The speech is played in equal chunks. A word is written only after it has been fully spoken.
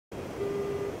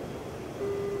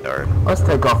Alright. Let's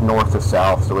take off north to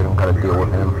south so we don't gotta deal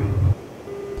with him.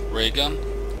 Ray gun?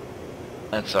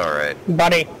 That's alright.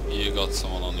 Buddy. You got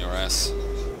someone on your ass.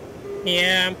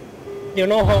 Yeah. You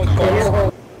know how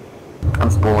far? I'm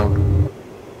spooling.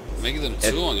 Make them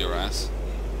two on your ass.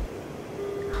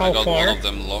 How I got far? one of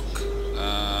them lock.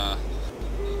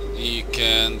 You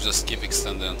can just keep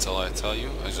extending until I tell you.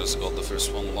 I just got the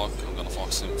first one lock. I'm gonna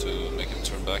fox him to make him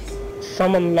turn back.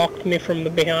 Someone locked me from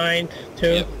the behind too.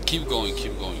 Yep, keep going,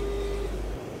 keep going.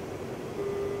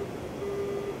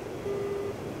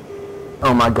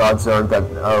 Oh my god, sir, that,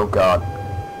 oh god.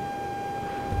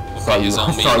 Okay, he's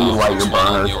on me saw you now. light Fox your one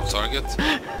on burners. your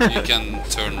target. You can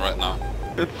turn right now.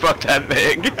 Fuck that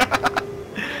thing.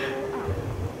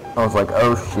 I was like,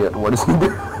 oh shit, what is he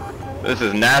doing? This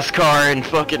is NASCAR in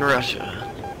fucking Russia.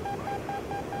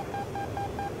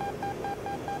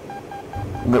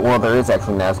 Well, there is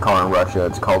actually NASCAR in Russia.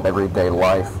 It's called Everyday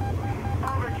Life.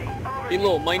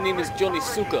 Hello, my name is Johnny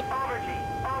Suka.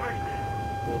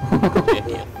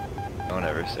 Don't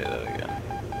ever say that again.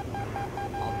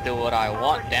 I'll do what I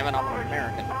want, damn it, I'm an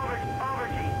American.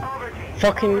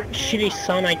 Fucking shitty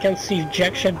sun, I can't see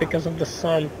jack shit because of the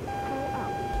sun.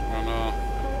 Oh no.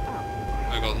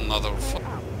 I got another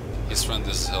his friend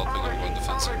is helping, I'm going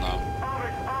defensive now.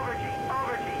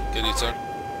 Can you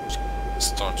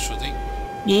start shooting?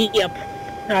 Yep,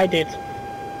 I did.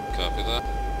 Copy that.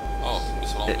 Oh,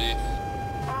 it's on me.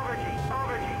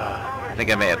 I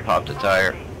think I may have popped a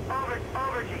tire.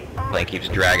 Plane keeps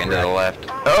dragging to the left.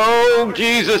 Oh,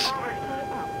 Jesus!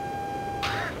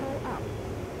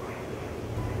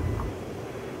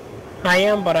 I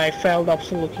am, but I failed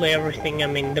absolutely everything. I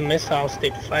mean, the missiles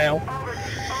did fail.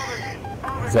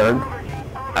 Zerg,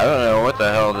 I don't know what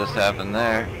the hell just happened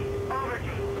there.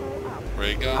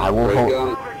 Ray gun. I will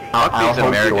hold. Fuck I'll these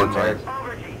hold Americans. yours.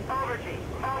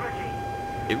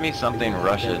 Give me something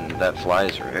Russian that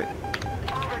flies right.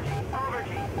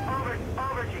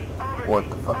 What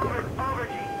the fuck ever.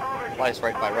 Flies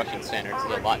right by Russian standards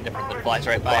is a lot different than flies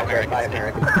right by American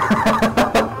standards.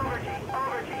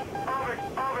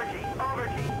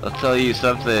 I'll tell you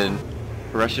something.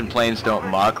 Russian planes don't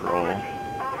mock roll.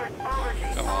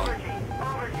 Come on.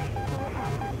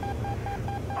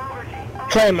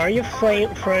 Flame, are you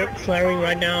flaring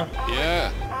right now?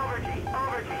 Yeah.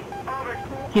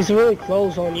 He's really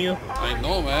close on you. I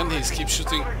know, man. He keeps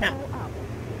shooting.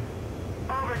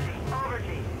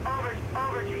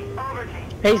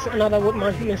 He's another with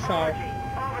my missile.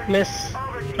 Miss.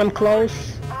 I'm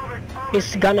close.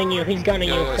 He's gunning you. He's gunning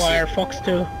you. Yeah, I Fire. see. Fox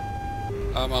 2.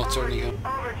 I'm out turning him.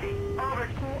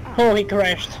 Oh, he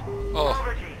crashed. Oh,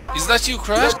 is that you,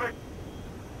 Crash?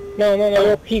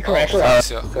 No. He crashed.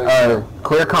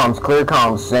 Clear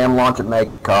comms. Sam, launch at make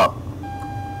cop.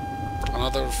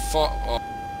 Another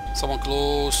oh, someone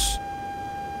close.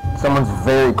 Someone's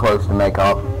very close to make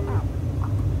up.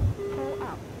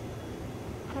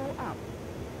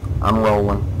 I'm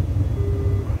rolling.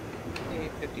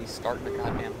 A-50 starting the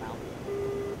goddamn mount.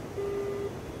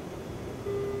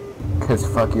 Cause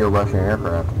fuck your Russian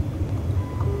aircraft.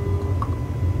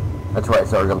 That's right,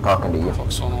 Sarge, I'm talking to you.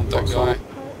 Fox one on that guy.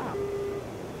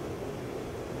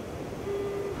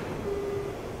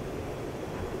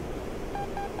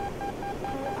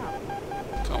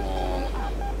 Come on.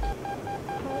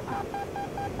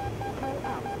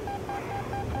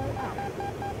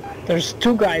 There's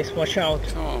two guys. Watch out.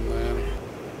 Come on, man.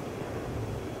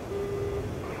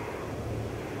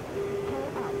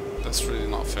 That's really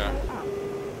not fair.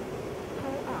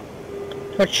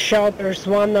 Watch out. There's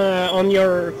one on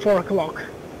your 4 o'clock.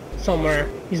 Somewhere.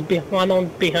 He's one on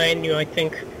behind you, I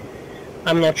think.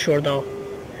 I'm not sure though.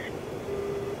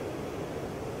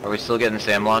 Are we still getting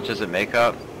SAM launches at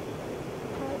Makeup?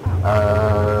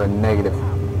 Negative.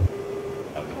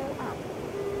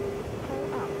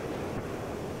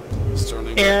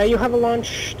 Yeah, you have a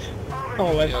launched.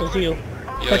 Oh, that was you.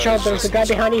 Yeah, Watch out, it's there's a just- guy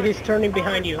behind you, he's turning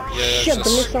behind you. Yeah, Shit, the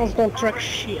just- missiles don't track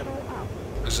shit.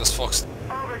 It's just Fox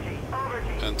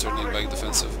and turning back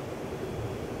defensive.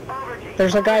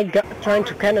 There's a guy trying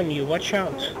to cannon you, watch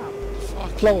out.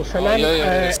 Fuck. Close, and Oh, I'm,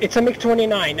 yeah, it's a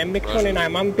MiG-29, I'm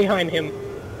MiG-29, I'm behind him.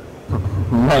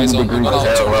 90 on- degrees on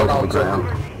parallel turn. to the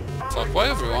ground. Fuck, why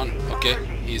everyone? Okay,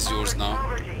 he's yours now.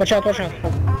 Watch out, watch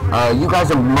out. You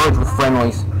guys are merged with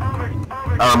friendlies.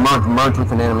 Merged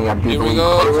with an enemy, I do Here we believe.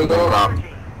 go, close here we to the go. top.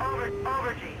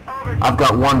 I've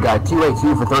got one guy,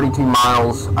 282 for 32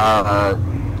 miles,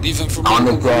 Leave him for on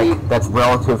the me. deck, that's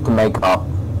relative to make up.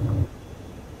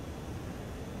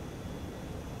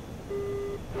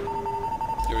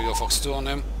 Here we go, Fox 2 on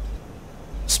him.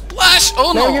 Splash!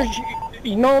 Oh No,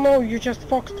 no! no, you just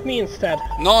foxed me instead.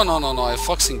 No, I'm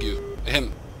foxing you.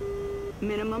 Him.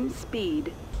 Minimum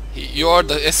speed You are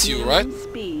the SU, right? Minimum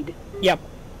speed. Yep.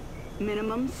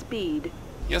 Minimum speed.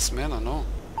 Yes, man, I know.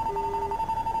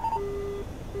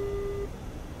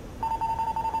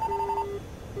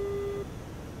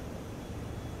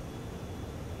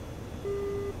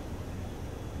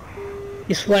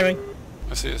 He's flaring.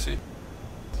 I see, I see.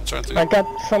 I'm trying to I got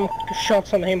some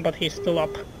shots on him, but he's still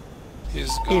up. He's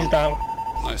gone. He's down.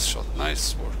 Nice shot.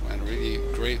 Nice work, man. Really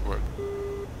great work.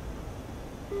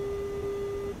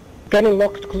 Getting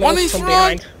locked One in close from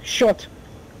front! behind. Shot.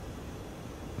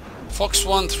 Fox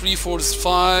 1, 3, 4,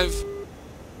 5.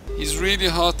 He's really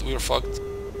hot. We're fucked.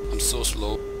 I'm so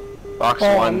slow. Box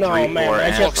Oh 1, no, 3, man, 4, I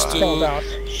and just 5. stalled out.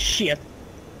 Shit.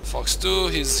 Fox 2,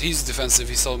 he's defensive.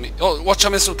 He saw me. Oh, watch a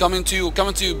missile coming to you.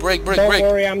 Coming to you. Break, break, Don't break.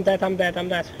 worry, I'm dead, I'm dead, I'm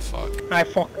dead. Fuck.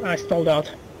 I stalled out.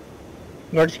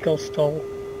 Vertical stall.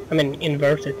 I mean,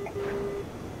 inverted.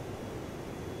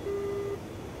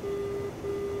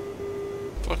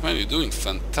 Fuck, man, you're doing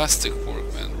fantastic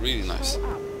work, man. Really nice.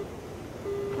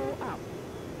 Pull up.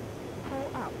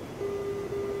 Pull up.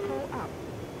 Pull up.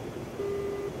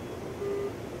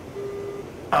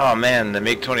 Oh man, the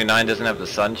MiG-29 doesn't have the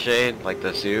sunshade like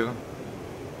the Su.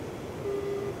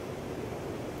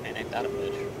 Man, ain't that a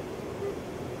bitch.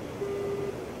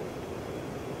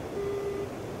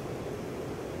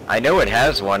 I know it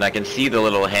has one. I can see the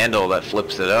little handle that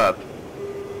flips it up.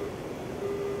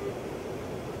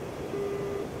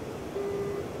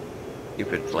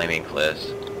 Stupid flaming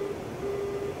cliffs.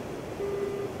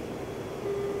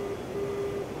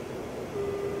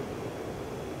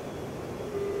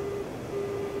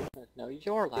 No,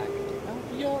 you're lagging.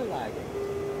 No, you're lagging.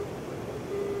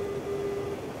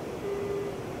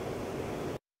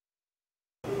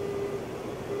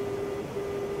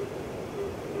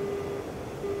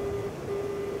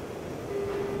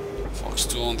 Fox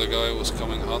 2 on the guy who was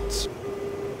coming hot.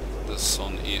 The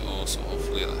Sun EO, so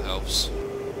hopefully that helps.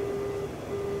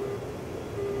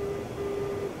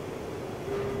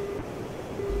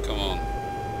 Come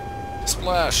on.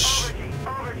 Splash!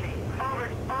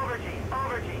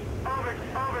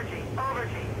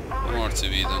 More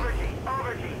TV then.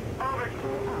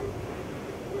 Pull up.